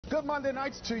Good Monday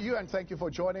night to you, and thank you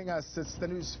for joining us. It's the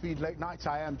Newsfeed Late Night.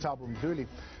 I am Thabo Mdluli.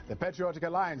 The Patriotic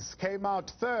Alliance came out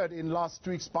third in last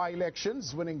week's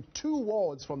by-elections, winning 2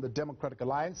 wards from the Democratic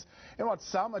Alliance in what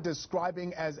some are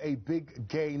describing as a big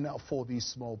gain for the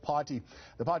small party.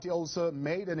 The party also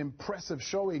made an impressive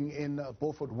showing in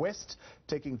Beaufort West,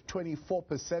 taking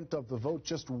 24% of the vote,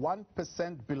 just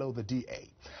 1% below the DA.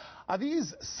 Are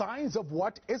these signs of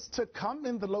what is to come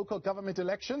in the local government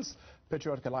elections?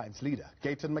 Patriotic Alliance leader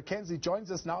Gayton Mckenzie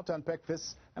joins us now to unpack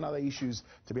this and other issues.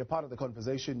 To be a part of the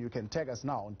conversation, you can tag us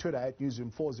now on Twitter at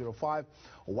Newzroom405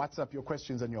 or WhatsApp your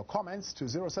questions and your comments to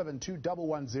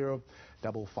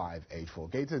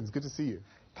 072-110-5584. Gayton, it's good to see you.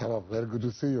 Hello, very good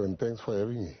to see you, and thanks for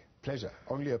having me. Pleasure,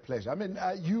 only a pleasure. I mean,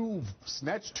 you've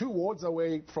snatched 2 wards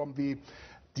away from the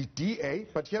DA,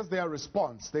 but here's their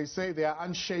response. They say they are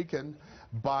unshaken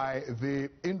by the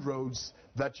inroads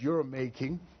that you're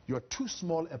making. You're too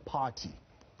small a party,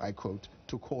 I quote,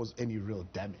 to cause any real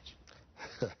damage.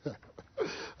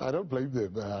 I don't blame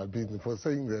them for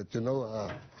saying that. You know,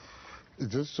 it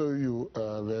just shows you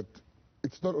that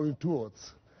it's not only 2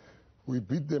 wards. We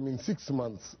beat them in 6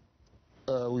 months.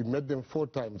 We met them 4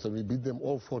 times, and we beat them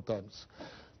all 4 times.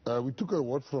 We took a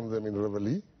ward from them in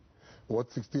Reveille,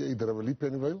 Ward 68, Reveille,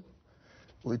 Pennyvale.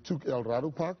 We took El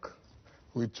Rado Park.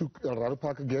 We took El Rado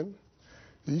Park again.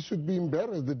 He should be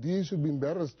embarrassed. The DA should be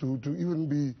embarrassed to even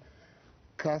be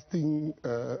casting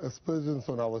aspersions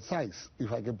on our size,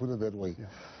 if I can put it that way.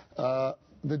 Yeah.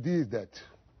 The DA is that.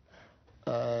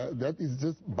 That is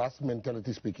just bus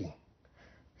mentality speaking.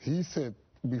 He said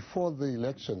before the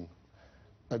election,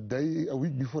 a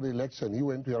week before the election, he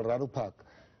went to El Rado Park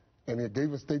and he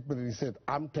gave a statement and he said,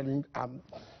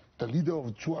 the leader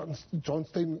of John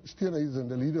Steenhuisen,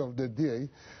 the leader of the DA,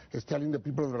 is telling the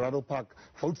people of El Rado Park,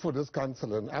 vote for this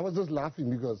councillor. And I was just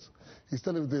laughing because he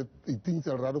thinks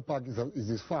El Rado Park is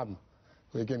his farm,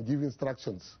 where he can give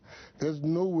instructions. There's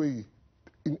no way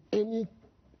in any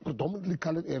predominantly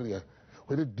colored area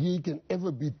where the DA can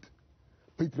ever beat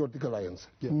Patriotic Alliance.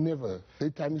 Yeah. Never.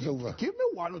 Their time is over. Give me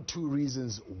 1 or 2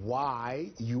 reasons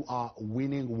why you are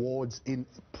winning wards in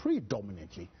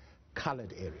predominantly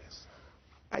colored areas.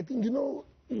 I think, you know,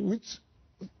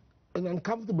 an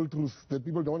uncomfortable truth that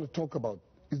people don't want to talk about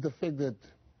is the fact that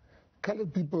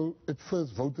colored people at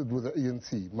first voted with the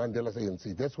ANC, Mandela's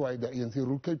ANC. That's why the ANC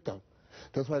ruled Cape Town.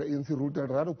 That's why the ANC ruled El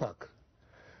Rado Park.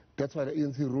 That's why the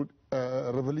ANC ruled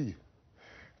Reveille.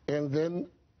 And then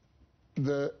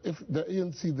the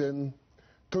ANC then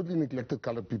totally neglected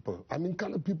colored people. I mean,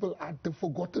 colored people are the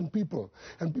forgotten people,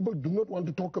 and people do not want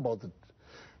to talk about it.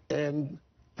 And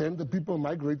then the people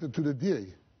migrated to the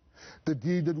DA. The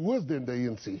DA did worse than the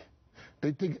ANC.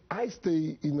 I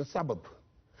stay in a suburb,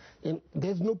 and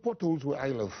there's no potholes where I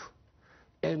live.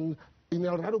 And in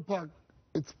El Rado Park,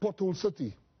 it's pothole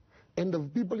city. And the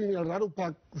people in El Rado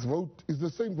Park's vote is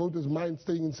the same vote as mine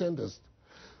staying in Sandhurst.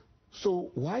 So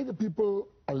why the people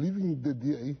are leaving the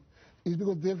DA is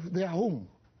because they're home.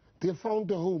 They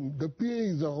found a home. The PA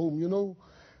is a home, you know.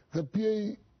 The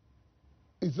PA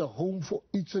is a home for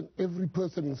each and every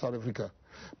person in South Africa.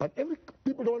 But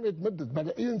people don't want to admit it, but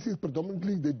the ANC is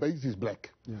predominantly, their base is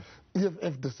black. Yeah.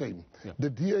 EFF the same. Yeah. The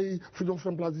DA, Freedom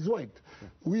Front Plus, is white. Yeah.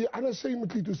 We are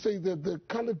unashamedly to say that the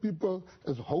colored people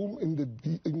is home in the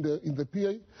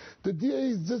PA. The DA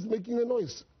is just making a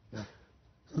noise. Yeah.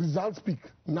 Results speak.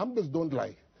 Numbers don't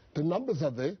lie. The numbers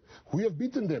are there. We have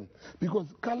beaten them because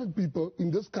colored people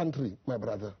in this country, my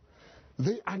brother,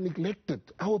 they are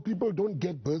neglected. Our people don't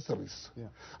get bursaries. Yeah.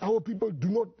 Our people do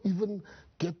not even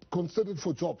get considered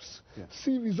for jobs. Yeah.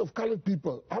 CVs of colored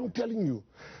people, I'm telling you,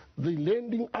 they're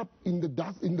landing up in the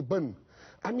dust, in the bin.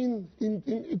 I mean, in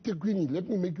eThekwini, let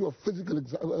me make you a physical,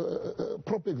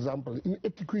 proper example. In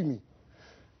eThekwini,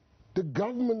 the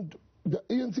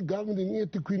ANC government in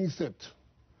eThekwini said,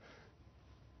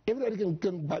 everybody can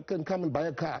come and buy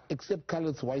a car except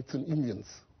coloreds, whites, and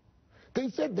Indians. They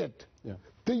said that. Yeah.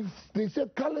 They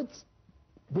said coloreds,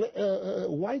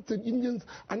 whites, and Indians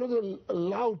are not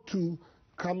allowed to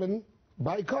come and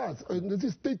buy cars, and this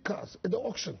is state cars at the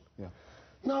auction. Yeah.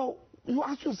 Now, you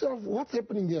ask yourself, what's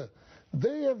happening here?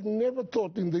 They have never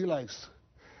thought in their lives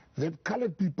that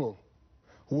colored people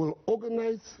will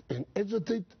organize and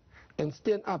agitate and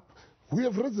stand up. We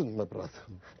have risen, my brother,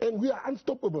 and we are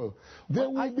unstoppable.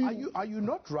 Are you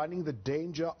not running the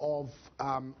danger of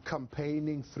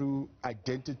campaigning through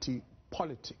identity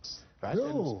politics? Right? No.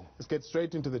 And let's get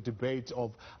straight into the debate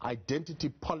of identity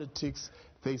politics.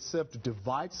 They serve to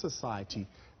divide society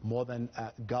more than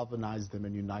galvanize them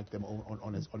and unite them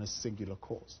on a singular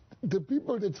cause. The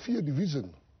people that fear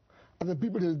division are the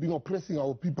people that have been oppressing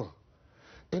our people.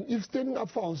 And if standing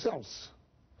up for ourselves,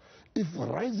 if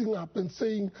rising up and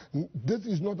saying this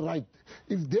is not right,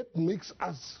 if that makes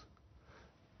us,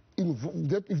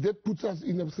 if that puts us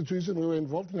in a situation where we're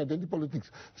involved in identity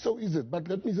politics, so is it. But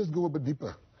let me just go a bit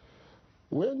deeper.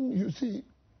 When you see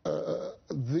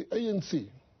the ANC,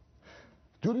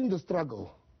 during the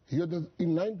struggle, in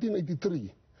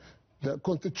 1983, the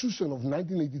Constitution of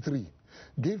 1983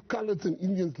 gave coloureds and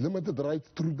Indians limited rights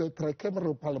through the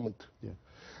tricameral parliament. Yeah.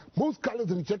 Most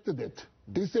coloureds rejected that.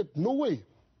 They said, no way.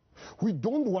 We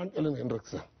don't want Ellen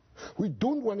Hendrikse. We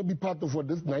don't want to be part of what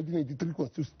this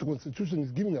 1983 Constitution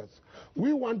is giving us.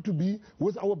 We want to be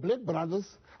with our black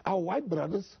brothers, our white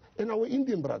brothers, and our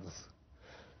Indian brothers.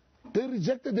 They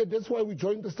rejected that. That's why we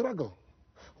joined the struggle.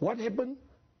 What happened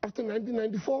after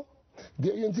 1994? The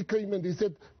ANC came and they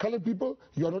said, colored people,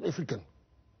 you are not African.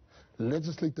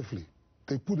 Legislatively,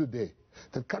 they put it there,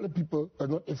 that colored people are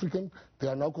not African, they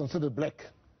are now considered black.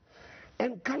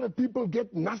 And colored people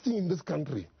get nothing in this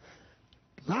country.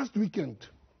 Last weekend,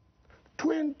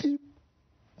 20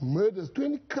 murders,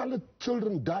 20 colored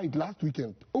children died last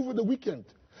weekend, over the weekend.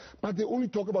 But they only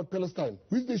talk about Palestine,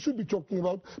 which they should be talking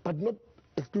about, but not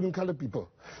excluding colored people.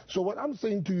 So what I'm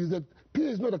saying to you is that PA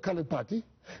is not a colored party.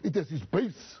 It has its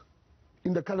base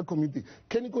in the colored community.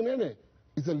 Kenny Konene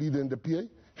is a leader in the PA.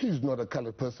 He's not a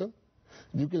colored person.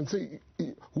 You can say,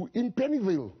 in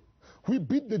Pennyvale, we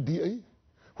beat the DA,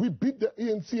 we beat the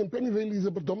ANC, and Pennyvale is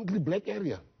a predominantly black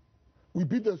area. We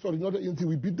beat the, sorry, not the ANC,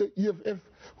 we beat the EFF,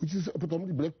 which is a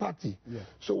predominantly black party. Yeah.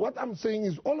 So what I'm saying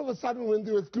is, all of a sudden, when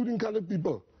they were excluding colored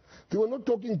people, they were not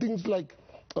talking things like,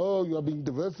 oh, you are being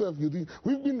divisive.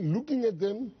 We've been looking at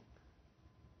them,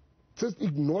 just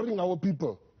ignoring our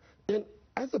people. And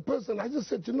as a person, I just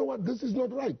said, you know what, this is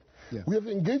not right. Yeah. We have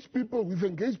engaged people,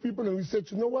 and we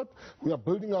said, you know what, we are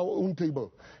building our own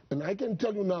table. And I can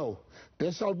tell you now,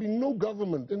 there shall be no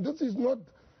government, and this is not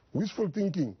wishful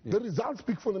thinking. Yeah. The results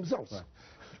speak for themselves. Right.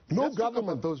 No Let's government.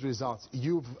 Talk about those results.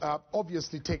 You've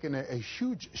obviously taken a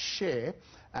huge share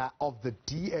of the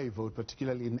DA vote,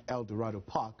 particularly in El Dorado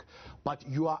Park, but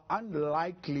you are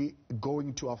unlikely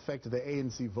going to affect the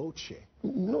ANC vote share.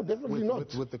 No, definitely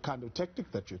not. With the kind of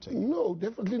tactic that you're taking. No,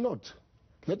 definitely not.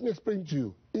 Let me explain to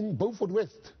you. In Beaufort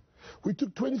West, we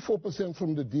took 24%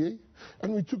 from the DA,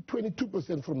 and we took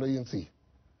 22% from the ANC.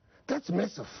 That's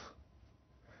massive.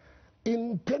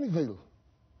 In Pennyvale,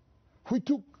 we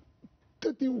took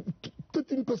 13%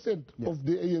 of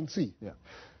the ANC. Yeah.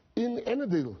 In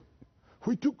Annandale,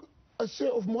 we took a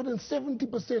share of more than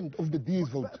 70% of the DA's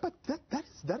vote. But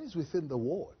that is within the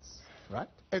wards, right?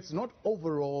 It's not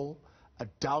overall a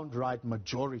downright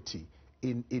majority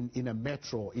in a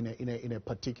metro, in a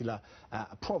particular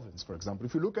province, for example.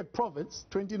 If you look at province,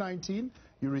 2019,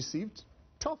 you received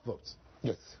 12 votes.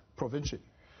 Yes. Provincially.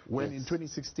 When in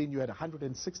 2016 you had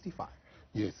 165.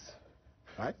 Yes.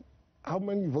 Right? How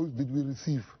many votes did we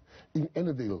receive in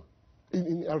Annandale,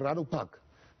 in El Dorado Park,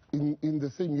 in the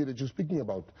same year that you're speaking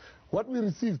about? What we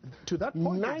received, to that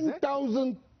point,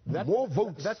 9,000 more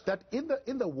votes. That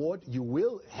in the ward you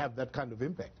will have that kind of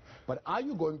impact. But are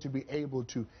you going to be able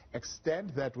to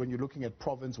extend that when you're looking at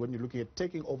province, when you're looking at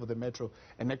taking over the metro,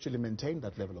 and actually maintain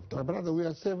that level of dominance? My brother, we are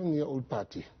a 7-year-old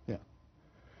party. Yeah.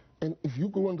 And if you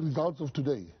go on results of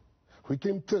today, we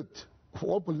came third of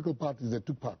all political parties that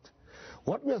took part.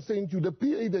 What we are saying to you, the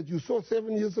PA that you saw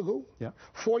 7 years ago,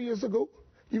 4 years ago,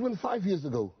 even 5 years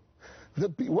ago,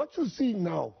 what you see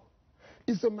now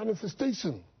is a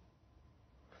manifestation.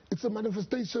 It's a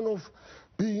manifestation of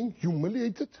being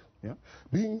humiliated,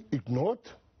 being ignored,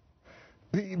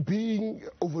 being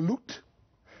overlooked.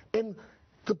 And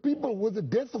the people with the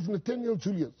death of Nathaniel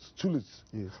Julius,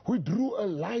 we drew a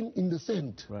line in the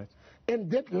sand. Right. And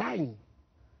that line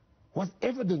was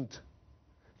evident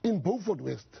in Beaufort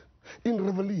West, in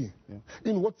Reveille,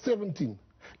 in Ward 17,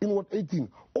 in Ward 18.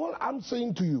 All I'm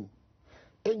saying to you,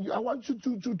 and I want you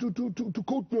to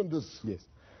quote me on this. Yes.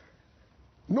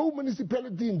 No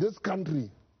municipality in this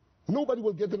country, nobody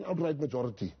will get an outright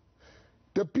majority.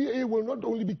 The PA will not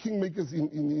only be kingmakers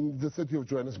in the city of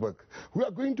Johannesburg. We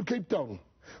are going to Cape Town.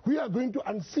 We are going to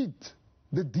unseat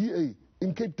the DA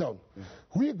in Cape Town.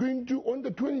 We are going to, on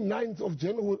the 29th of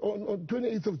January, on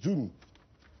 28th of June,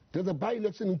 there's a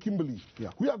by-election in Kimberley.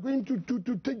 We are going to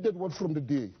take that word from the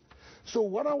DA. So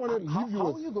what I want to leave you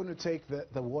with... How are you going to take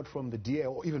the word from the DA,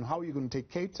 or even how are you going to take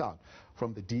Cape Town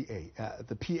from the DA?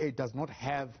 The PA does not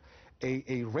have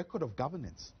a record of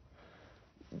governance.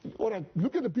 All right,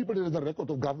 look at the people that have a record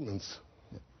of governance.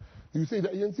 You say the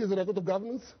ANC has a record of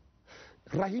governance?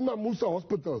 Rahima Musa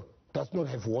Hospital does not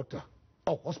have water.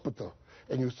 A hospital.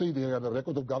 And you say they have a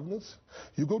record of governance?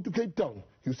 You go to Cape Town,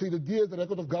 you say the DA has a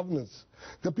record of governance.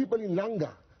 The people in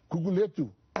Langa, Guguletu,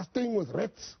 are staying with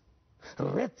rats.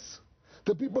 Rats.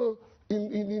 The people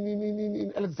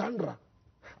in Alexandra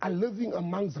are living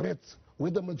amongst rats,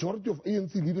 where the majority of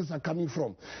ANC leaders are coming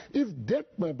from. If that,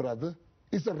 my brother,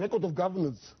 is a record of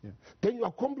governance, then you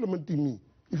are complimenting me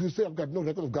if you say I've got no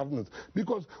record of governance.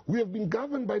 Because we have been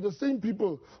governed by the same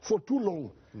people for too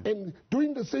long, and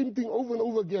doing the same thing over and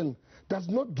over again does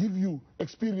not give you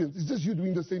experience. It's just you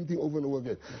doing the same thing over and over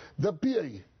again. The PA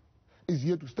is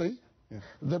here to stay.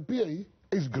 The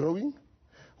PA is growing.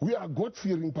 We are a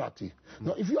God-fearing party.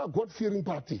 Now, if you are a God-fearing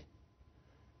party,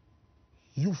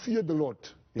 you fear the Lord.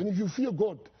 And if you fear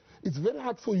God, it's very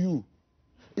hard for you.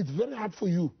 It's very hard for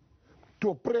you to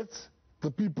oppress the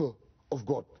people of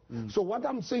God. So what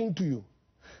I'm saying to you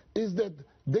is that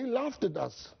they laughed at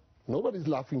us. Nobody's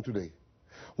laughing today.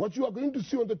 What you are going to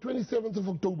see on the 27th of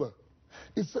October,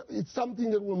 it's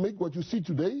something that will make what you see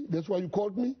today, that's why you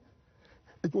called me,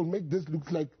 it will make this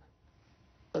look like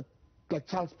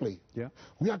child's play.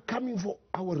 We are coming for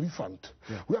our refund.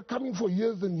 We are coming for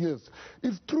years and years.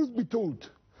 If truth be told,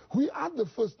 we are the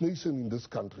first nation in this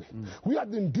country. We are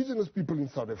the indigenous people in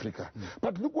South Africa.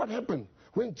 But look what happened.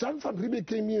 When Jan van Riebeeck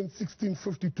came here in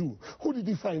 1652, who did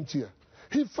he find here?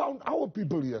 He found our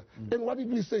people here. And what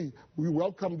did we say? We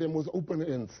welcomed them with open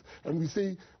hands. And we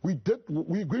say,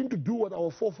 we're going to do what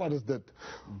our forefathers did.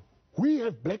 We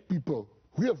have black people,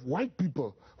 we have white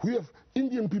people, we have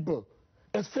Indian people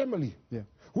as family.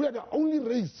 We are the only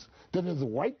race that has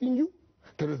white in you,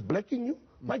 that has black in you.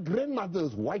 My grandmother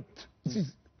is white.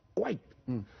 She's white.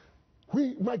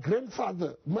 My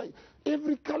grandfather,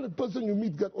 every colored person you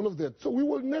meet got all of that. So we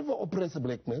will never oppress a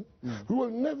black man. We will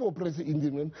never oppress an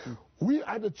Indian man. We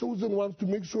are the chosen ones to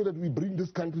make sure that we bring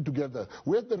this country together.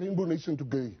 Where's the Rainbow Nation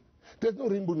today? There's no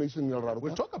Rainbow Nation in El Raro.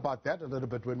 We'll talk about that a little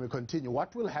bit when we continue.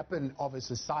 What will happen of a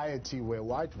society where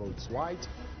white votes white,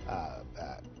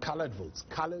 colored votes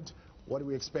colored? What are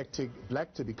we expecting?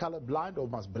 Black to be color blind, or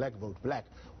must black vote black?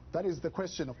 That is the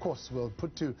question, of course, we'll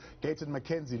put to Gayton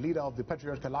Mckenzie, leader of the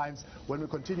Patriotic Alliance, when we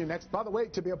continue next. By the way,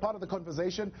 to be a part of the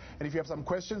conversation, and if you have some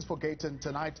questions for Gayton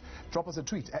tonight, drop us a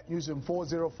tweet at Newzroom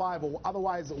 405, or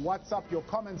otherwise WhatsApp your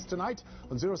comments tonight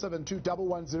on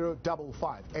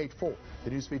 072-110-5584. The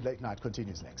Newsfeed Late Night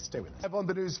continues next. Stay with us. On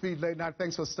the Newsfeed Late Night,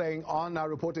 thanks for staying on. Our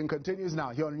reporting continues now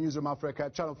here on Newzroom Afrika,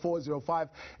 channel 405,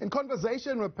 in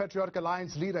conversation with Patriotic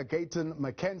Alliance leader Gayton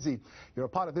Mckenzie. You're a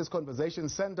part of this conversation.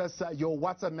 Send us your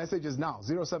WhatsApp messages now,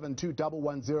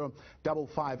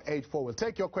 072-110-5584. We'll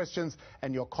take your questions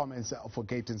and your comments for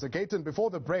Gayton. So Gayton,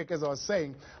 before the break, as I was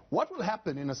saying, what will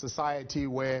happen in a society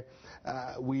where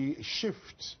we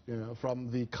shift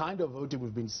from the kind of voting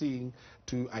we've been seeing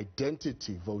to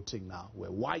identity voting now,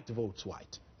 where white votes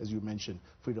white, as you mentioned,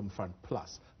 Freedom Front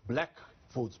Plus, black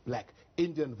votes black,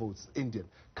 Indian votes Indian,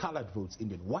 colored votes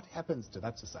Indian? What happens to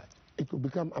that society? It will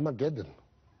become Armageddon.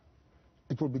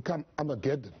 It will become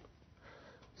Armageddon.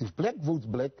 If black votes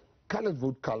black, colored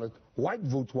vote colored, white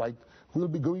votes white, we'll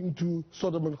be going to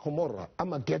Sodom and Gomorrah,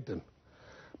 Armageddon.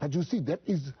 But you see, that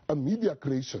is a media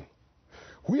creation.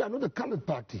 We are not a colored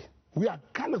party. We are a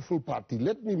colorful party.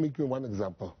 Let me make you one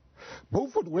example.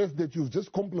 Beaufort West, that you've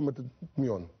just complimented me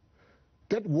on,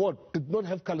 that ward did not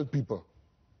have colored people.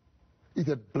 It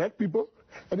had black people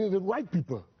and it had white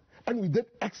people. And we did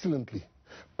excellently.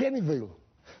 Pennyvale,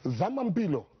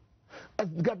 Zamampilo,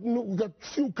 we got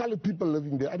few colored people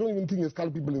living there. I don't even think there's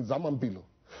colored people in Zamampilo.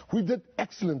 We did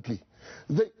excellently.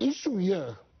 The issue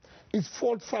here is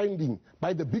fault finding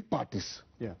by the big parties.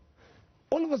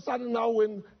 All of a sudden now,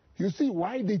 when you see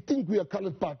why they think we are a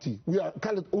colored party, we are a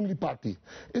colored only party,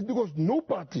 it's because no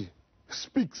party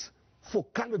speaks for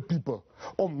colored people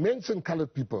or mention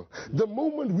colored people. The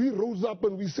moment we rose up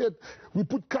and we said we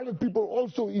put colored people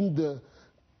also in the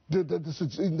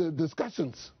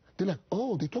discussions, they're like,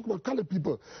 oh, they talk about colored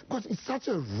people. Because it's such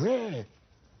a rare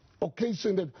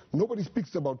occasion that nobody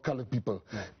speaks about colored people.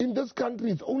 In this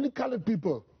country, it's only colored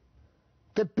people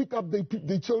that pick up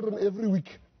their children every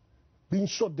week being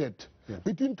shot dead.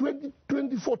 Between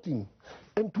 2014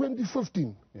 and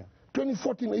 2015,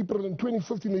 2014 April and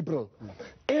 2015 April,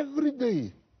 every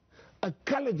day a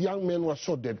colored young man was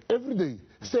shot dead. Every day,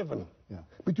 7.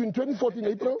 Between 2014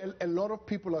 April... A lot of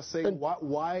people are saying,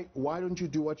 why don't you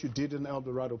do what you did in El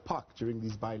Dorado Park during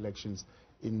these by-elections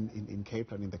in Cape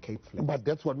Town, in the Cape Flats? But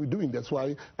that's what we're doing. That's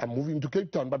why I'm moving to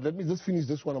Cape Town. But let me just finish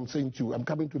this one I'm saying to you. I'm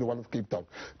coming to the one of Cape Town.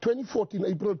 2014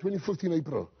 April, 2015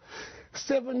 April,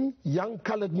 7 young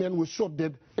colored men were shot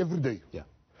dead every day.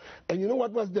 And you know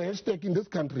what was the hashtag in this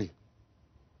country?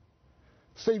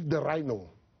 Save the rhino.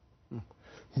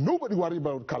 Nobody worried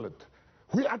about colored.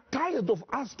 We are tired of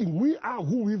asking. We are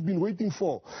who we've been waiting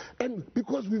for. And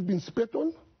because we've been spat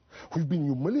on, we've been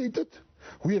humiliated,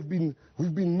 we've been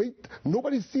made,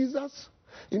 nobody sees us,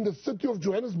 In the city of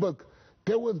Johannesburg,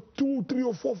 there were 2, 3,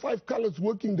 or 4, 5 colors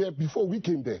working there before we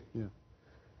came there. Yeah.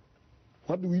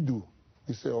 What do?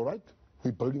 We say, all right,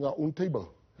 we're building our own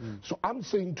table. So I'm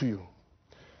saying to you,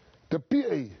 the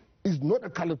PA is not a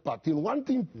colored party. And one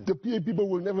thing the PA people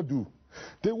will never do,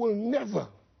 they will never,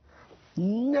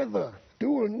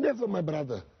 my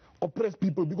brother, oppress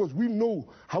people, because we know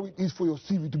how it is for your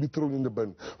CV to be thrown in the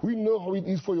bin. We know how it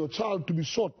is for your child to be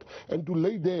shot and to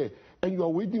lay there, and you are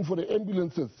waiting for the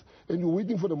ambulances, and you're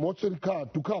waiting for the mortuary car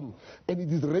to come, and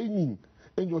it is raining,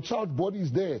 and your child's body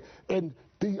is there, and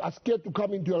they are scared to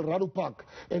come into El Rado Park,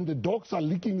 and the dogs are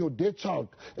licking your dead child,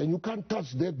 and you can't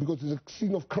touch that because it's a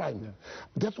scene of crime. Yeah.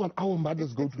 That's what our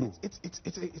mothers go through.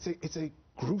 It's a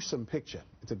gruesome picture.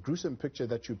 It's a gruesome picture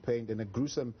that you paint, and a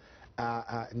gruesome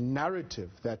narrative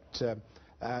that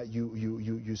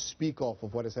you speak of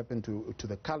what has happened to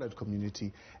the colored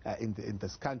community in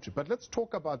this country. But let's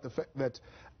talk about the fact that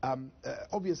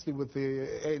obviously with the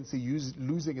ANC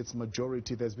losing its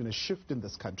majority, there's been a shift in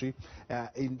this country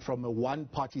from a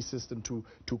one-party system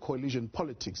to coalition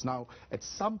politics. Now, at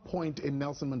some point in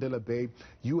Nelson Mandela Bay,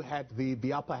 you had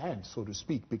the upper hand, so to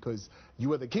speak, because you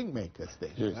were the kingmakers there,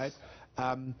 yes.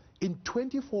 Right? In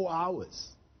 24 hours,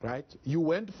 right, you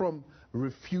went from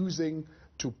refusing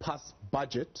to pass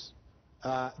budget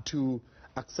to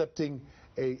accepting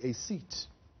a seat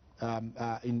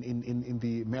in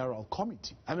the mayoral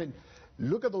committee. I mean,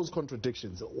 look at those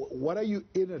contradictions. What are you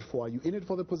in it for? Are you in it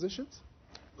for the positions?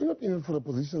 We're not in it for the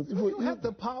positions. If you have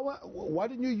the power, why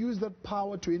didn't you use that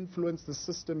power to influence the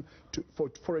system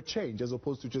for a change, as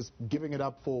opposed to just giving it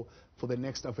up for the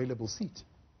next available seat?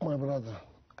 My brother,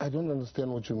 I don't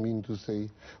understand what you mean to say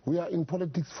we are in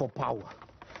politics for power.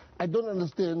 I don't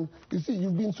understand. You see,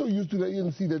 you've been so used to the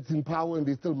ANC that's in power and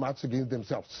they still march against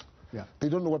themselves. Yeah. They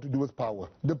don't know what to do with power.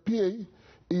 The PA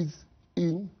is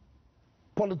in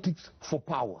politics for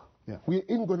power. Yeah. We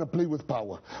ain't going to play with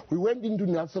power. We went into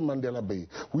Nelson Mandela Bay.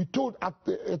 We told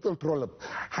Ethel Trollop,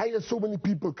 hire so many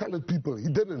people, colored people. He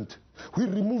didn't. We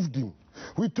removed him.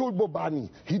 We told Bobani,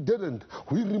 he didn't.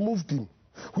 We removed him.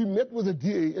 We met with the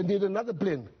DA and they had another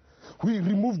plan. We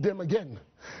removed them again.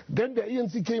 Then the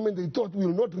ANC came and they thought we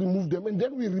will not remove them, and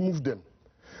then we removed them.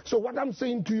 So what I'm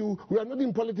saying to you, we are not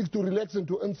in politics to relax and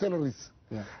to earn salaries.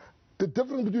 Yeah. The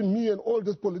difference between me and all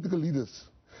these political leaders,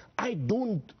 I'm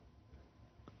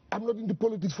not into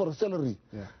politics for a salary.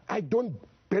 Yeah. I don't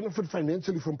benefit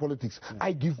financially from politics. Yeah.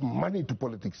 I give money to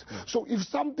politics. Yeah. So if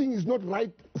something is not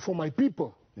right for my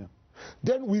people, yeah,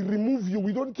 then we remove you.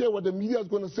 We don't care what the media is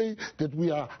going to say, that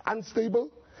we are unstable.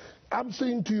 I'm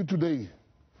saying to you today,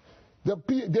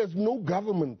 there's no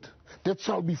government that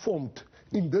shall be formed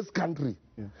in this country,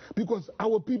 yeah, because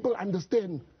our people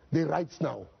understand their rights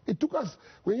now. It took us,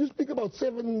 when you speak about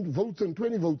 7 votes and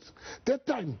 20 votes, that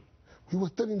time we were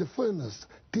still in the furnace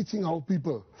teaching our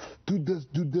people, do this,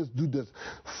 do this, do this.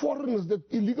 Foreigners, the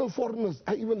illegal foreigners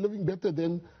are even living better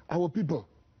than our people.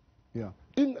 Yeah.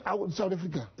 In South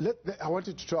Africa. I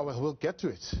wanted to talk, we'll get to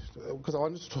it, because I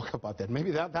wanted to talk about that.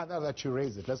 Maybe that you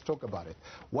raise it. Let's talk about it.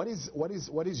 What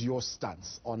is your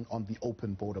stance on the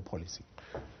open border policy?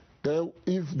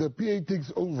 If the PA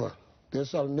takes over, there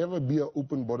shall never be an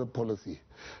open border policy.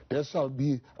 There shall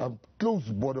be a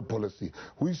closed border policy.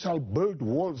 We shall build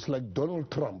walls like Donald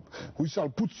Trump. We shall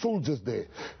put soldiers there.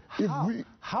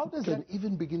 How does that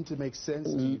even begin to make sense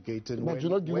to you, Gayton? But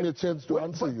you're not giving me a chance to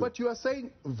answer you. But you are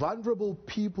saying vulnerable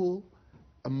people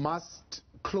must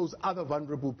close other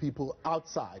vulnerable people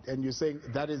outside, and you're saying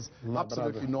that is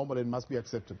absolutely normal and must be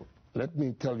acceptable. Let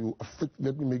me tell you,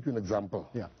 let me make you an example.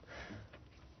 Yeah.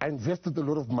 I invested a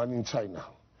lot of money in China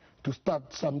to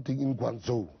start something in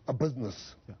Guangzhou, a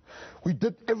business. Yeah. We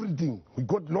did everything. We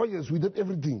got lawyers, we did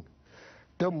everything.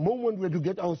 The moment we had to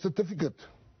get our certificate,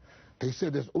 they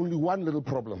said there's only one little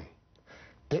problem,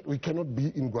 that we cannot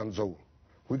be in Guangzhou.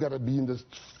 We got to be in the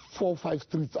 4 or 5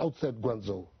 streets outside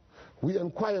Guangzhou. We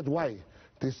inquired why.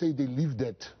 They say they leave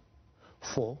that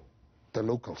for the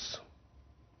locals.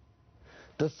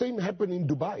 The same happened in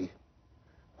Dubai,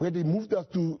 where they moved us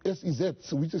to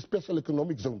SEZs, which is special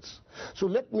economic zones. So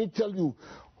let me tell you,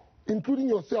 including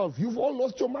yourself, you've all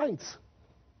lost your minds.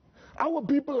 Our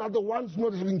people are the ones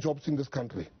not having jobs in this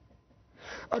country.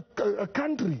 A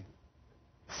country's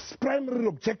primary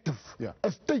objective, yeah,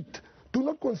 a state, do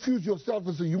not confuse yourself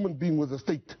as a human being with a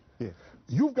state. Yeah.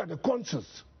 You've got a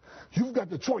conscience. You've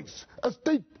got a choice. A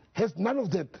state has none of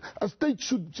that. A state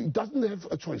doesn't have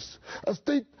a choice. A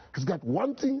state has got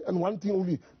one thing and one thing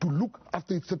only, to look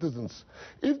after its citizens.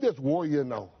 If there's war here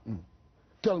now,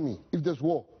 tell me, if there's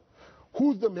war,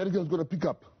 who's the Americans going to pick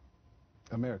up?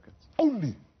 Americans.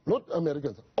 Only. Not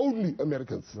Americans. Only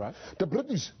Americans. Right. The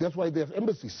British, that's why they have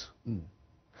embassies.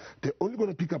 they're only going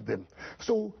to pick up them.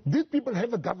 So these people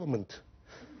have a government.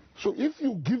 So if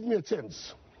you give me a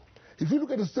chance, if you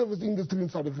look at the service industry in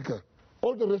South Africa,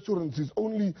 all the restaurants is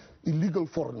only illegal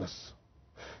foreigners.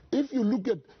 If you look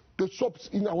at the shops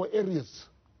in our areas,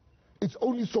 it's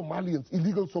only Somalians,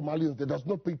 illegal Somalians that does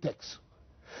not pay tax,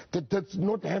 that does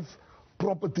not have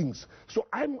proper things. So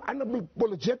I'm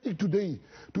unapologetic today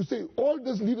to say all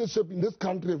this leadership in this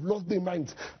country have lost their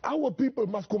minds. Our people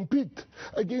must compete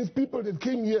against people that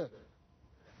came here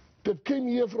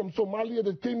from Somalia,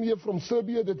 that came here from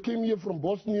Serbia, that came here from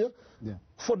Bosnia,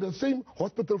 for the same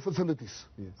hospital facilities,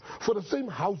 for the same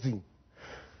housing.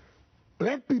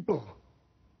 Black people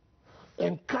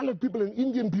and colored people and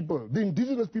Indian people, the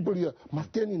indigenous people here, must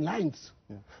stand in lines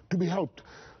to be helped.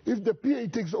 If the PA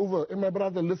takes over, and my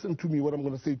brother, listen to me what I'm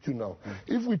going to say to you now.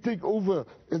 If we take over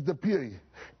as the PA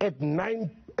at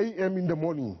 9 a.m. in the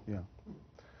morning,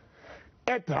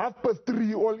 at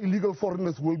 3:30, all illegal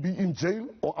foreigners will be in jail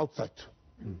or outside.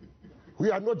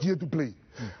 We are not here to play.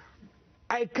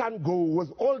 I can't go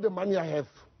with all the money I have.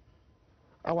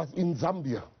 I was in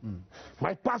Zambia.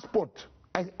 My passport,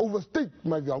 I overstayed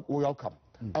my welcome.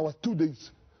 I was 2 days.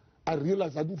 I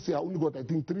realized I didn't say I only got, I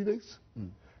think, 3 days.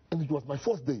 And it was my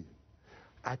 4th day.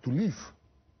 I had to leave.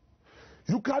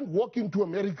 You can't walk into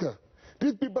America.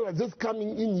 These people are just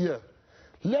coming in here.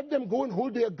 Let them go and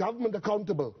hold their government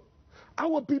accountable.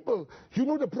 Our people, you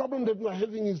know the problem that we're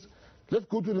having is, let's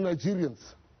go to the Nigerians.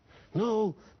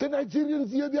 No, the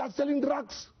Nigerians here, they are selling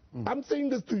drugs. I'm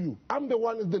saying this to you. I'm the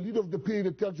one as the leader of the PA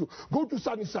that tells you, go to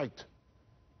Sunnyside.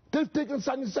 They've taken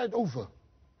Sunnyside over.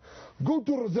 Go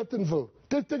to Rosettenville.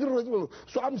 They've taken Rosettenville.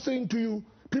 So I'm saying to you,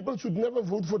 people should never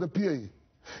vote for the PA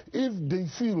if they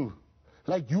feel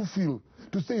like you feel,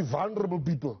 to say vulnerable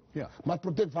people must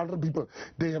protect vulnerable people.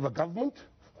 They have a government,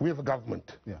 we have a government.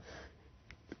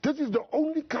 This is the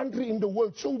only country in the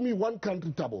world, show me one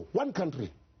country, Thabo, one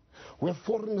country, where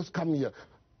foreigners come here,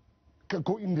 can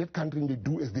go in that country and they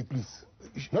do as they please.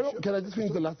 No, can I just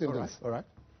finish the last sentence? All right.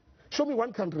 Show me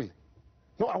one country.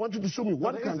 No, I want you to show me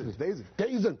one country. There isn't. There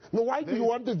isn't. No, why do you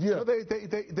want it here? No,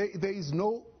 there is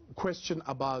no question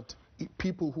about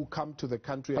people who come to the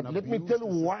country and let me tell you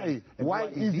why. Why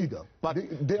is it? But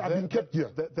they are being kept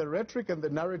here. The rhetoric and the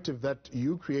narrative that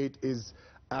you create is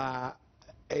a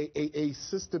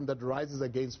system that rises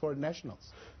against foreign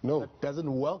nationals. No. That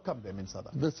doesn't welcome them in South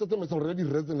Africa. The system has already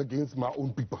risen against my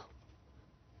own people.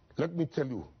 Let me tell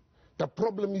you. The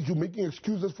problem is you're making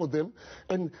excuses for them,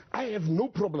 and I have no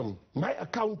problem. My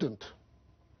accountant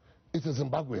is a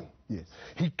Zimbabwean. Yes.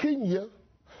 He came here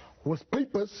with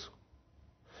papers.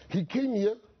 He came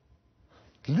here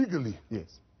legally.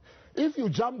 Yes. If you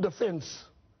jump the fence,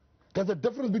 there's a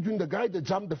difference between the guy that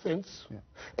jumped the fence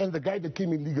and the guy that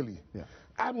came in legally.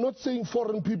 I'm not saying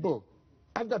foreign people.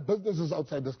 I've got businesses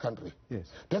outside this country. Yes.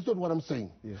 That's not what I'm saying.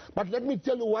 Yes. But let me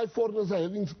tell you why foreigners are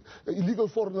having, illegal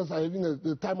foreigners are having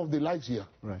the time of their lives here.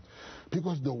 Right.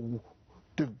 Because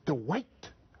the white,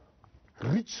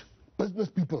 rich business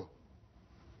people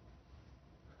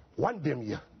want them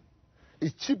here.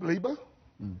 It's cheap labor.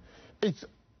 It's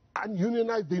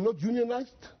ununionized. They're not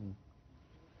unionized.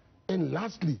 And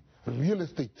lastly, real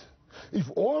estate. If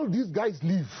all these guys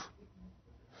leave,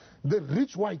 the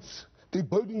rich whites, their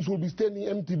buildings will be standing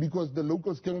empty because the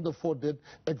locals cannot afford that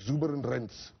exuberant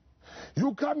rents.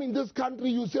 You come in this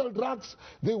country, you sell drugs,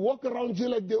 they walk around here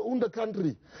like they own the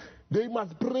country. They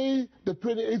must pray the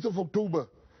 28th of October.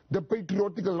 The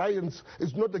Patriotic Alliance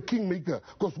is not the kingmaker,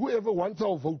 because whoever wants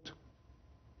our vote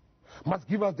must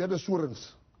give us that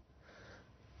assurance.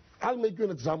 I'll make you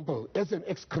an example. As an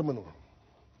ex-criminal,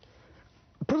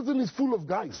 prison is full of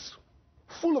guys.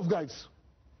 Full of guys.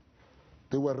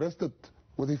 They were arrested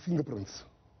with their fingerprints.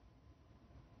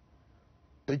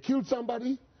 They killed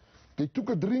somebody, they took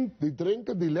a drink, they drank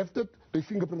it, they left it, their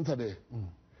fingerprints are there.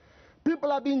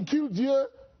 People are being killed here,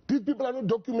 these people are not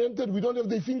documented, we don't have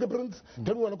their fingerprints,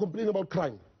 then we want to complain about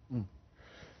crime.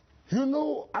 You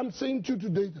know, I'm saying to you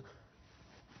today,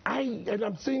 and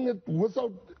I'm saying it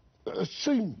without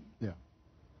shame,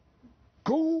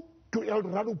 go to El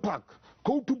Dorado Park,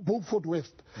 go to Beaufort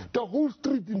West. The whole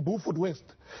street in Beaufort West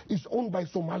is owned by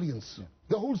Somalians.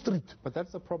 The whole street. But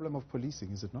that's the problem of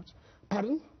policing, is it not?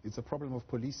 Pardon? It's a problem of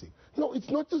policing. No, it's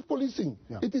not just policing.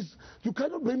 It is, you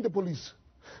cannot blame the police.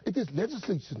 It is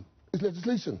legislation. It's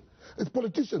legislation. It's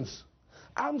politicians.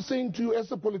 I'm saying to you as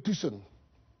a politician,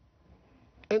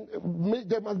 and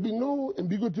there must be no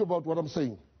ambiguity about what I'm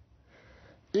saying.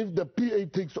 If the PA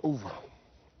takes over,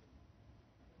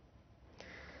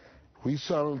 we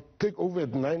shall take over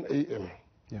at 9 a.m.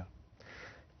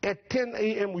 At 10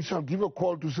 a.m. we shall give a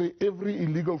call to say every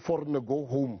illegal foreigner go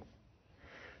home.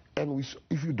 And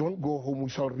if you don't go home, we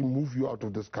shall remove you out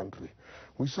of this country.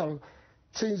 We shall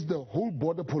change the whole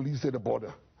border police at the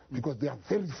border, because they are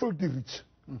very filthy rich,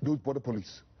 those border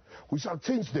police. We shall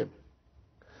change them.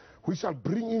 We shall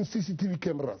bring in CCTV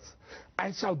cameras.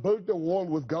 I shall build a wall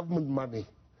with government money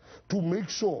to make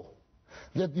sure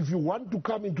that if you want to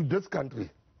come into this country,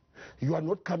 you are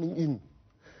not coming in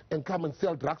and come and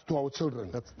sell drugs to our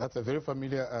children. That's a very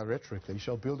familiar rhetoric. You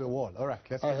shall build a wall. All right,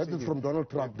 let's I heard it from Donald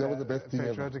Trump. That was the best thing ever.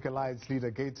 Patriotic Alliance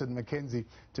leader Gayton Mckenzie.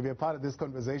 To be a part of this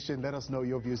conversation, let us know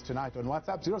your views tonight on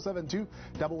WhatsApp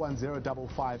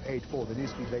 072-110-5584. The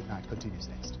Newsfeed Late Night continues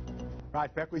next.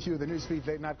 Right, back with you. The Newsfeed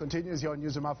Late Night continues here on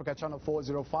Newzroom Afrika, channel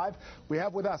 405. We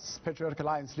have with us Patriotic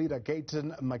Alliance leader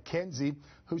Gayton Mckenzie,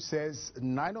 who says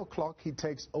 9 o'clock he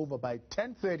takes over. By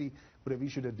 10:30 would have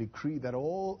issued a decree that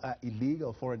all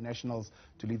illegal foreign nationals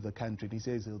to leave the country. And he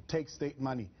says he'll take state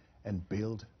money and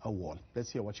build a wall. Let's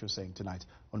hear what you're saying tonight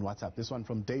on WhatsApp. This one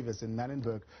from Davis in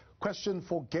Mannenberg. Question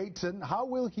for Gayton: how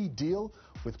will he deal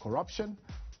with corruption?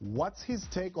 What's his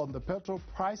take on the petrol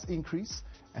price increase?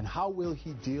 And how will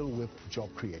he deal with job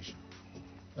creation?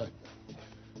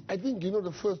 I think,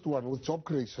 the first one was job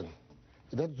creation.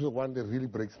 That's the one that really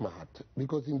breaks my heart.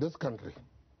 Because in this country,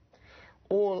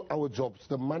 all our jobs,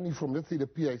 the money from, let's say, the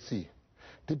PIC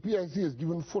has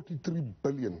given 43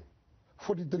 billion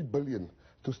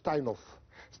to Steinhoff.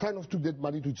 Steinhoff took that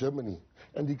money to Germany,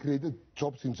 and he created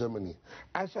jobs in Germany.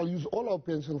 I shall use all our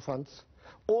pension funds,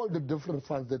 all the different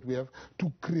funds that we have,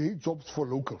 to create jobs for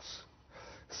locals.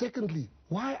 Secondly,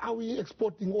 why are we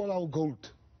exporting all our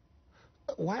gold?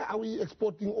 Why are we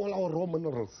exporting all our raw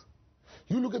minerals?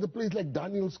 You look at a place like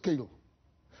Daniel Scale.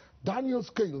 Daniel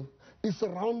Scale is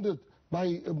surrounded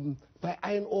by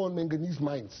iron ore and manganese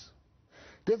mines.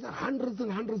 There's hundreds and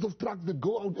hundreds of trucks that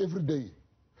go out every day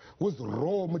with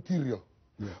raw material.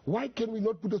 Yeah. Why can we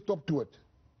not put a stop to it?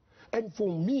 And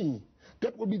for me,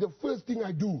 that would be the first thing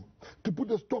I do, to put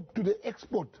a stop to the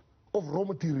export of raw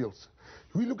materials.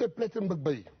 We look at Plettenberg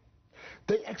Bay.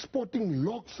 They're exporting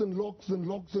logs and logs and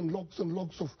logs and logs and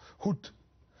logs of wood.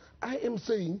 I am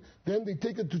saying, then they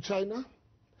take it to China.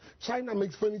 China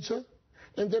makes furniture,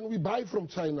 and then we buy from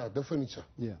China the furniture.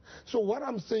 Yeah. So what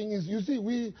I'm saying is, you see,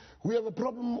 we have a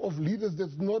problem of leaders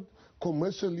that's not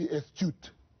commercially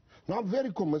astute. Now, I'm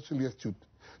very commercially astute.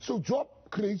 So job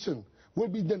creation will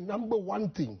be the number one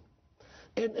thing.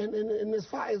 And as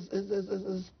far as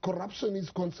corruption is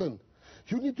concerned,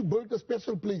 you need to build a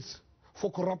special place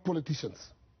for corrupt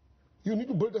politicians. You need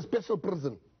to build a special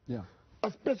prison. Yeah.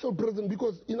 A special prison,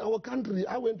 because in our country,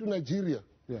 I went to Nigeria.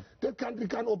 Yeah. That country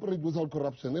can't operate without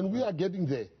corruption, and we are getting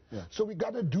there. Yeah. So we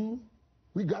gotta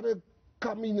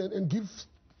come in and give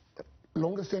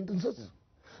longer sentences. Yeah.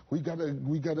 We gotta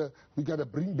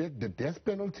bring back the death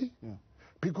penalty. Yeah.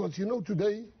 Because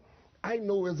today, I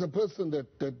know as a person that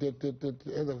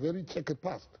has a very checkered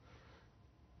past.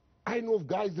 I know of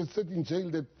guys that sit in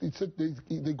jail that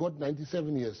they got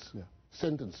 97 years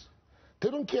sentence.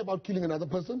 They don't care about killing another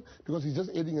person because he's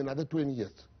just adding another 20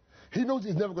 years. He knows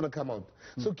he's never going to come out.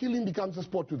 So killing becomes a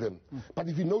sport to them. But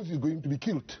if he knows he's going to be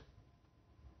killed.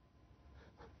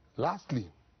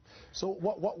 Lastly. So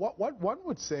what one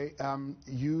would say,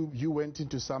 you went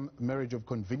into some marriage of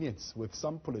convenience with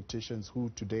some politicians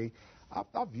who today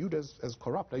are viewed as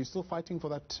corrupt. Are you still fighting for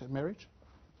that marriage?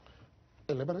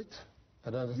 Elaborate? I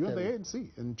don't understand. You're the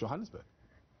ANC in Johannesburg.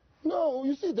 No,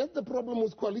 you see, that's the problem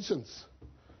with coalitions.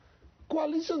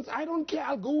 Coalitions, I don't care.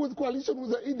 I'll go with coalition with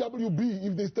the EWB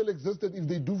if they still existed, if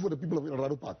they do for the people of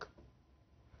Eldorado Park.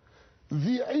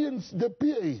 The ANC, the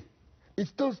PA, it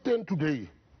still stands today.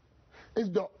 It's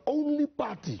the only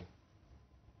party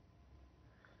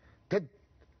that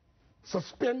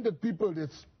suspended people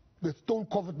that stole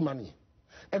COVID money.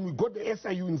 And we got the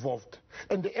SIU involved.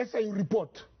 And the SIU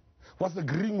report was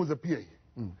agreeing with the PA.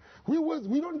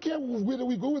 We don't care whether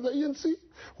we go with the ANC,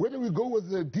 whether we go with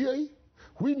the DA.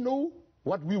 We know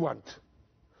what we want.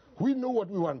 We know what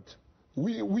we want.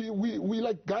 We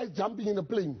like guys jumping in a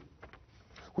plane.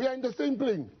 We are in the same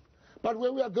plane. But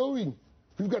where we are going,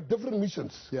 we've got different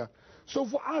missions. Yeah. So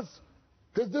for us,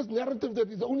 there's this narrative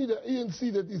that it's only the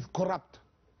ANC that is corrupt.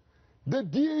 The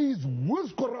DA is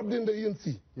worse corrupt than the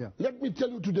ANC. Yeah. Let me tell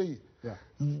you today,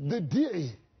 the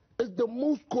DA is the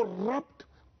most corrupt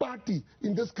party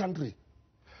in this country.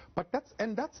 But that's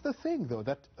the thing, though,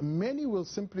 that many will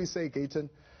simply say, Gayton,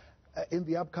 in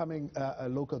the upcoming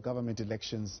local government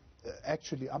elections,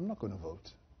 actually, I'm not going to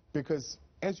vote. Because,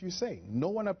 as you say, no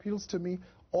one appeals to me.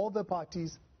 All the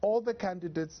parties, all the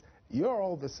candidates, you're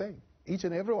all the same, each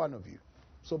and every one of you.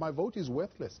 So my vote is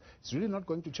worthless. It's really not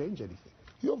going to change anything.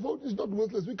 Your vote is not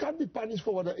worthless. We can't be punished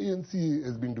for what the ANC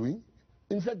has been doing.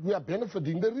 In fact, we are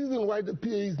benefiting. The reason why the PA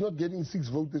is not getting 6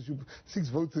 votes,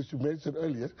 as you mentioned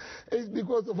earlier, is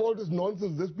because of all this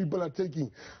nonsense these people are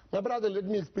taking. My brother, let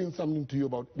me explain something to you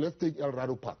about, let's take El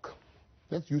Rado Park.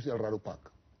 Let's use El Rado Park.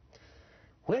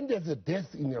 When there's a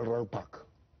death in El Rado Park,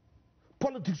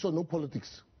 politics or no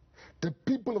politics, the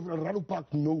people of El Rado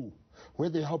Park know where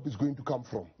their help is going to come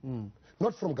from.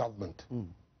 Not from government,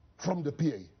 from the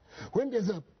PA. When there's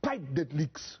a pipe that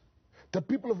leaks, the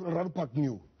people of El Rado Park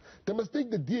knew. The mistake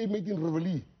the DA made in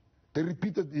Rivoli, they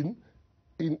repeated in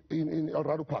El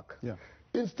Rado Park. Yeah.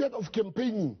 Instead of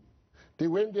campaigning, they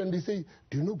went there and they say,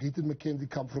 do you know Gayton Mckenzie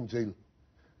come from jail?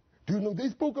 Do you know, they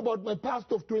spoke about my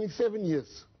past of 27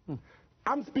 years.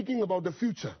 I'm speaking about the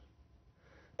future.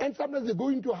 And sometimes they go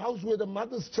into a house where the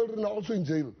mother's children are also in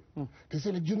jail. They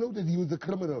say, like, you know that he was a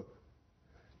criminal,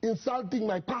 insulting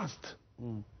my past.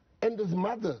 And his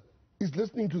mother is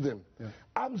listening to them. Yeah.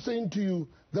 I'm saying to you,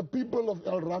 the people of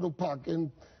El Rado Park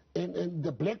and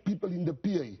the black people in the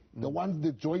PA, the ones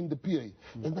that joined the PA,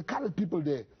 and the colored people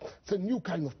there, it's a new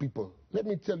kind of people. Let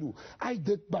me tell you, I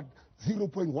did but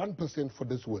 0.1% for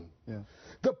this win. Yeah.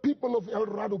 The people of El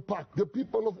Rado Park, the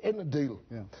people of Ennerdale,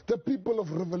 the people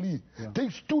of Rivoli, they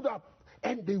stood up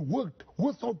and they worked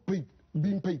without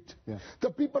being paid.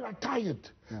 The people are tired.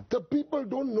 The people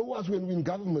don't know us when we're in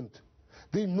government.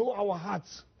 They know our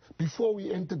hearts before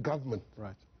we entered government.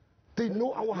 Right. They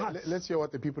know our hearts. Let's hear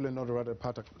what the people in El Dorado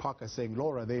Park are saying.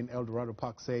 Laura, they're in El Dorado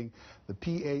Park saying the PA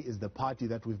is the party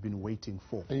that we've been waiting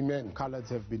for. Amen. Coloreds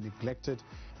have been neglected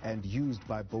and used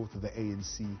by both the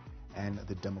ANC and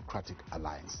the Democratic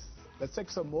Alliance. Let's take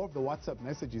some more of the WhatsApp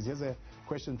messages. Here's a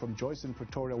question from Joyce in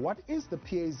Pretoria. What is the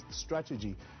PA's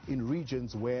strategy in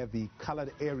regions where the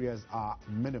colored areas are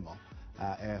minimal?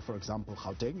 For example,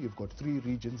 Gauteng, you've got 3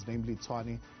 regions, namely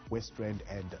Tshwane, West Rand,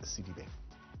 and Sidibeng.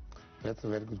 That's a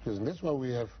very good question. That's why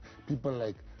we have people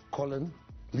like Colin,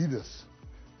 leaders.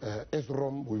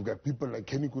 Esrom, we've got people like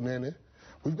Kenny Kunene.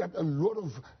 We've got a lot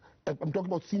of, I'm talking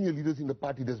about senior leaders in the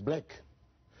party that's black.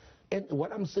 And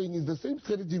what I'm saying is the same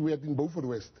strategy we had in Beaufort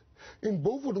West. In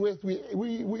Beaufort West,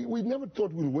 we never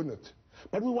thought we'll win it.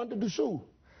 But we wanted to show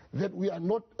that we are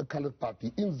not a colored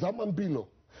party. In Zamampilo,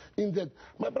 in that,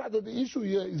 my brother, the issue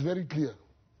here is very clear.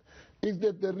 Is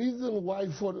that the reason why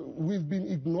we've been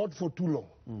ignored for too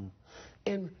long.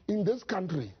 And in this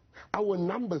country, our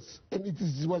numbers, and it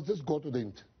was just God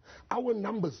ordained, our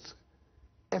numbers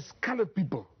as colored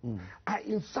people are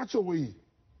in such a way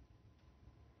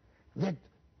that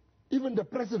even the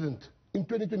president in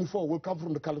 2024 will come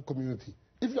from the colored community.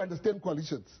 If you understand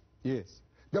coalitions. Yes.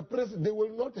 They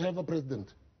will not have a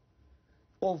president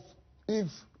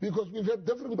because we've had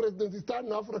different presidents. It's time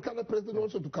now for a colored president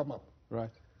also to come up.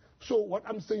 Right. So what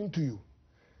I'm saying to you,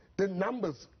 the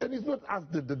numbers, and it's not us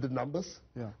the numbers.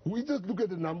 Yeah. We just look at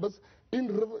the numbers.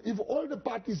 If all the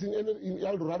parties in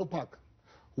El Dorado Park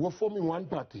were forming one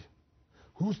party,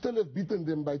 we still have beaten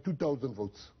them by 2,000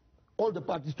 votes. All the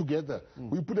parties together.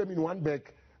 We put them in one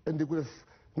bag, and they could have,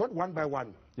 not one by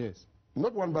one. Yes.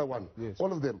 Not one by one. Yes.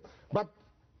 All of them. But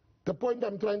the point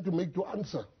I'm trying to make to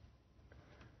answer,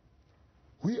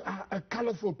 we are a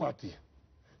colorful party.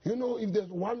 You know, if there's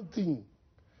one thing,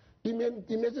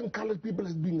 imagine colored people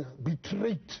as being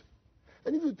betrayed.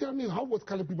 And if you tell me how was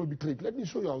colored people betrayed, let me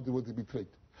show you how they were betrayed.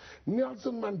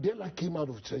 Nelson Mandela came out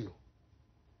of jail.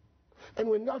 And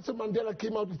when Nelson Mandela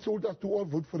came out, he told us to all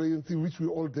vote for the ANC, which we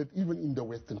all did, even in the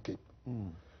Western Cape.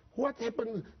 What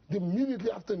happened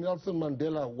immediately after Nelson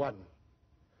Mandela won?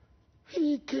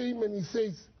 He came and he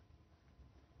says,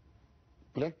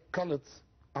 black coloreds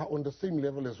are on the same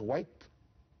level as white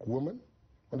women,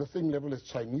 on the same level as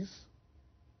Chinese,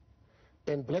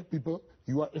 and black people,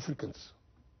 you are Africans.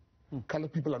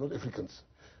 Colored people are not Africans.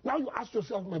 Now you ask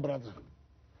yourself, my brother,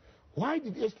 why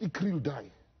did Ashley Creel die?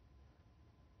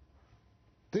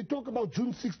 They talk about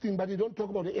June 16, but they don't talk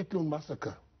about the Etlon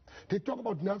massacre. They talk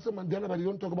about Nelson Mandela, but they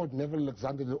don't talk about Neville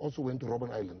Alexander that also went to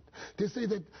Robben Island. They say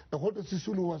that Walter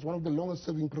Sisulu was one of the longest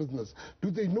serving prisoners.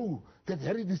 Do they know that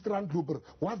Harry the Strandloper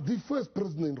was the first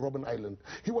prisoner in Robben Island?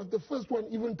 He was the first one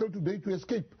even till today to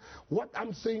escape. What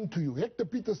I'm saying to you, Hector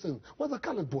Peterson was a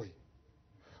colored boy.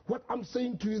 What I'm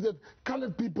saying to you is that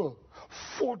colored people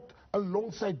fought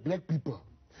alongside black people.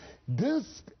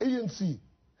 This ANC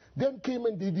then came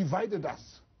and they divided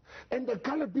us. And the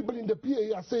colored people in the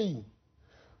PA are saying,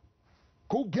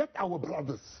 go get our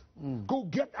brothers. Go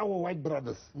get our white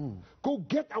brothers. Go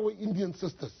get our Indian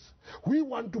sisters. We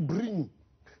want to bring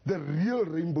the real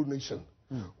rainbow nation.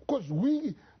 Because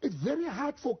it's very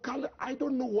hard for color. I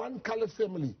don't know one colored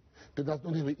family that does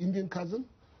not have an Indian cousin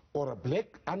or a black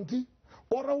auntie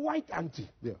or a white auntie.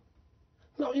 Yeah.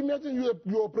 Now imagine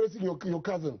you're oppressing your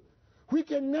cousin We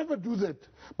can never do that.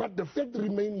 But the fact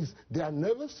remains is they are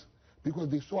nervous because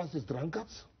they saw us as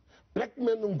drunkards. Black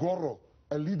man Ngoro,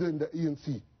 a leader in the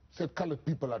ANC, said colored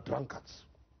people are drunkards.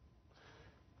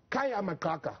 Kaya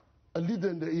Makaka, a leader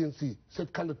in the ANC,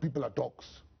 said colored people are dogs.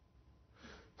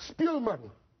 Spielman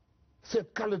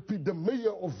said colored people, the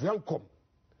mayor of Welkom,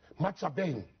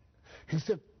 Matsabeng, he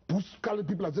said colored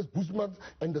people are just bushmans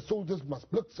and the soldiers must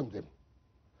blitzem them.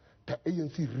 The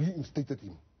ANC reinstated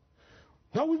him.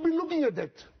 Now we've been looking at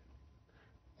that.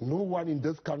 No one in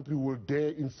this country will dare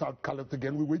insult colors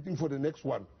again. We're waiting for the next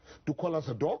one to call us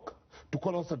a dog, to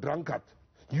call us a drunkard.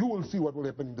 You will see what will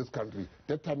happen in this country.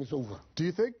 That time is over. Do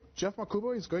you think Jeff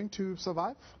Makubo is going to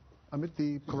survive amid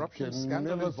the corruption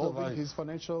scandal involving his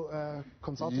financial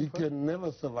consulting firm? He can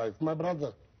never survive. My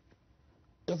brother,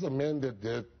 as a man that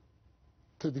had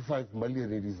 35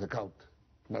 million in his account,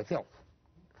 myself,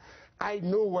 I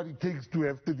know what it takes to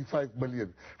have 35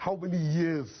 million. How many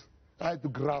years I had to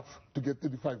graft to get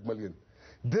 35 million.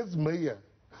 This mayor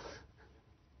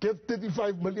gets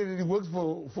 35 million and he works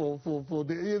for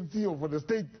the ANC or for the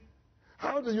state.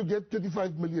 How do you get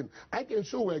 35 million? I can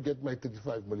show where I get my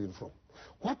 35 million from.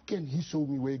 What can he show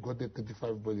me where he got that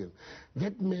 35 million?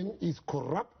 That man is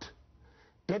corrupt.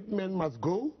 That man must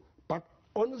go. But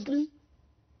honestly,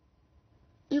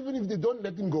 even if they don't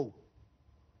let him go,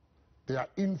 they are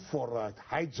in for a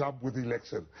high jump with the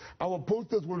election. Our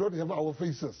posters will not have our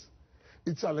faces.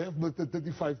 It shall have but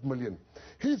 35 million.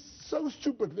 He's so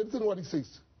stupid. Listen what he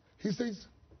says. He says,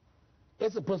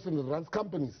 as a person that runs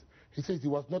companies, he says he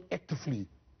was not actively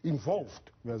involved.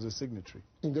 As a signatory.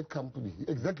 In that company.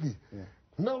 Exactly. Yeah.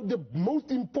 Now, the most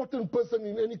important person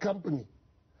in any company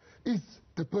is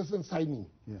the person signing.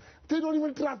 Yeah. They don't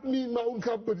even trust me in my own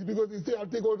company because they say I'll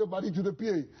take all the money to the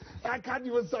PA. I can't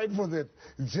even sign for that.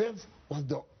 Jeff was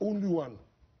the only one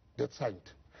that signed.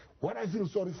 What I feel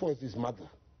sorry for is his mother,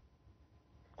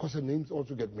 because her names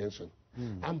also get mentioned.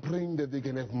 I'm praying that they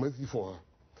can have mercy for her.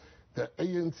 The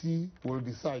ANC will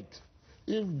decide.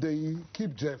 If they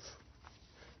keep Jeff,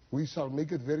 we shall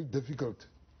make it very difficult.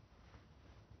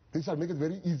 They shall make it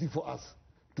very easy for us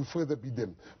to further beat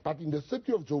them. But in the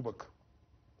city of Joburg,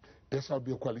 there shall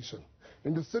be a coalition.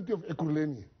 In the city of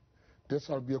Ekurhuleni, there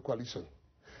shall be a coalition.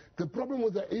 The problem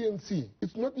with the ANC,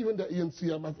 it's not even the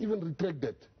ANC, I must even retract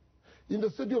that. In the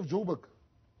city of Joburg,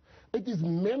 it is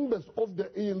members of the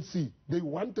ANC. They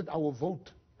wanted our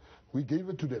vote. We gave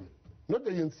it to them. Not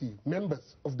the ANC,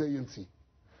 members of the ANC.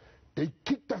 They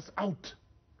kicked us out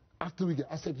after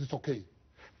I said it's okay.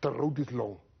 The road is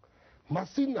long.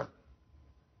 Masina,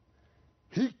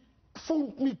 he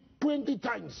phoned me 20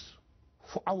 times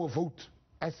for our vote.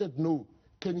 I said no.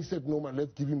 Kenny said no, man,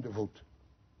 let's give him the vote.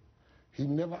 He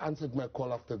never answered my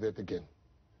call after that again.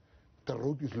 The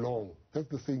road is long. That's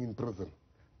the saying in prison.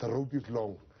 The road is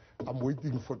long. I'm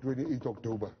waiting for 28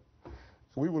 October. So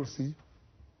we will see.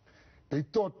 They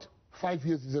thought 5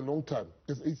 years is a long time.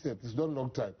 As I said, it's not a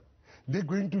long time. They're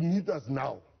going to need us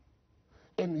now.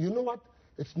 And you know what?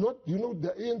 It's not, you know, the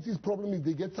ANC's problem is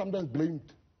they get sometimes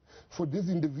blamed for these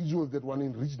individuals that want to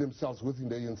enrich themselves within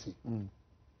the ANC.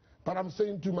 But I'm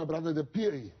saying to my brother, the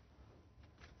PA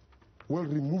will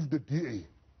remove the DA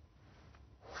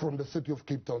from the city of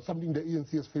Cape Town, something the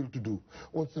ANC has failed to do.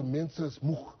 Also, Menses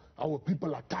Moeg, our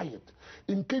people are tired.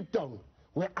 In Cape Town,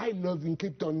 where I live in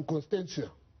Cape Town, in Constantia,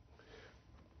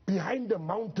 behind the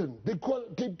mountain, they call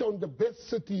Cape Town the best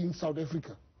city in South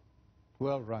Africa.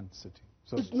 Well-run city.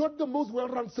 So it's not the most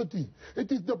well-run city.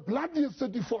 It is the bloodiest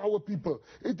city for our people.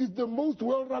 It is the most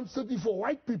well-run city for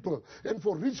white people and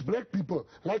for rich black people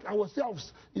like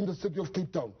ourselves in the city of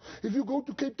Cape Town. If you go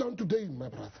to Cape Town today, my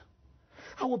brother,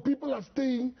 our people are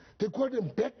staying, they call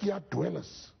them backyard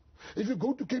dwellers. If you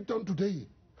go to Cape Town today,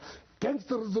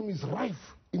 gangsterism is rife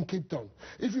in Cape Town.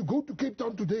 If you go to Cape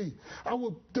Town today,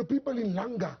 the people in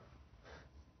Langa,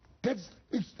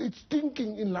 it's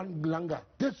stinking in Langa.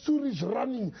 There's sewage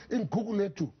running in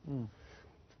Guguletu.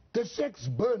 The shacks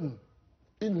burn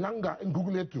in Langa and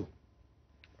Guguletu.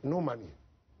 No money.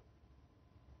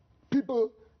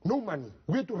 People, no money.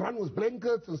 We had to run with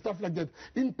blankets and stuff like that.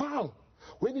 In Paarl,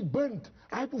 when it burned,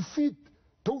 I had to feed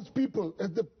those people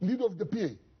as the leader of the PA.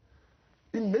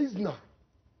 In Neisner,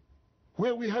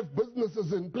 where we have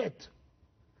businesses in Platte,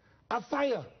 a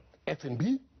fire,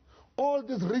 F&B, all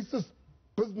these racist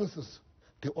businesses,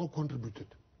 they all contributed.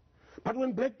 But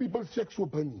when black people's checks were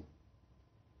burning,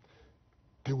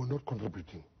 they were not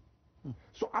contributing.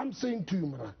 So I'm saying to you,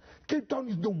 Mara, Cape Town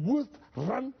is the worst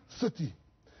run city.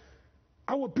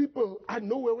 Our people are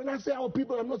nowhere. When I say our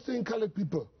people, I'm not saying colored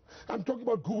people. I'm talking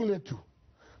about Guguletu.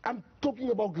 I'm talking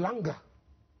about Langa.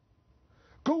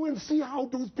 Go and see how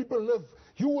those people live.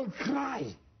 You will cry.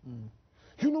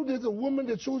 You know, there's a woman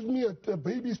that shows me a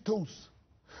baby's toes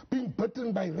being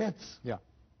bitten by rats. Yeah.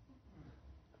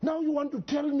 Now you want to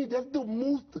tell me that's the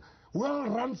most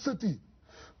well-run city.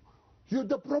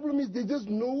 The problem is they just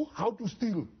know how to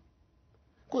steal.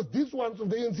 Because these ones of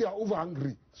the ANC are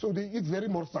over-hungry, so they eat very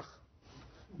morsach.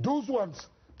 Those ones,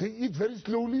 they eat very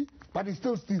slowly, but they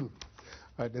still steal.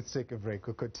 All right, let's take a break.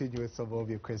 We'll continue with some more of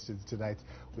your questions tonight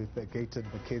with Gayton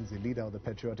Mckenzie, leader of the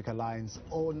Patriotic Alliance,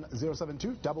 on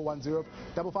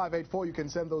 072-110-5584. You can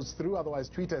send those through, otherwise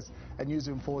tweet us at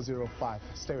Newzroom 405.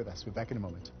 Stay with us. We're back in a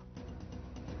moment.